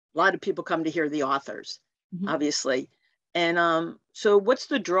a lot of people come to hear the authors, Mhm. obviously. And so what's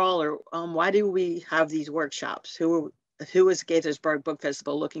the draw, or why do we have these workshops? Who is Gaithersburg Book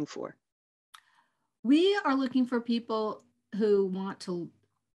Festival looking for? We are looking for people who want to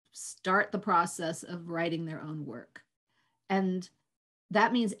start the process of writing their own work. And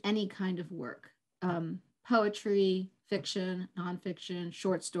that means any kind of work, poetry, fiction, nonfiction,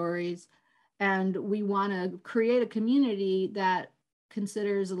 short stories. And we want to create a community that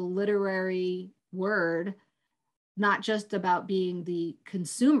considers a literary word not just about being the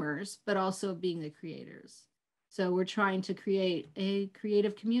consumers, but also being the creators. So we're trying to create a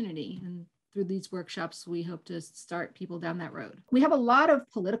creative community. And through these workshops, we hope to start people down that road. We have a lot of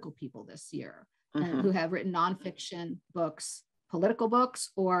political people this year who have written nonfiction books, political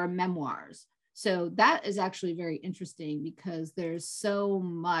books, or memoirs. So that is actually very interesting because there's so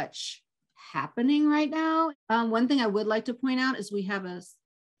much happening right now. One thing I would like to point out is we have a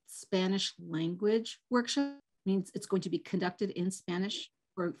Spanish language workshop. It means it's going to be conducted in Spanish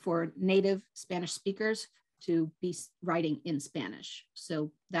for native Spanish speakers to be writing in Spanish.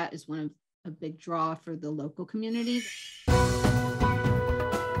 So that is one of a big draw for the local community.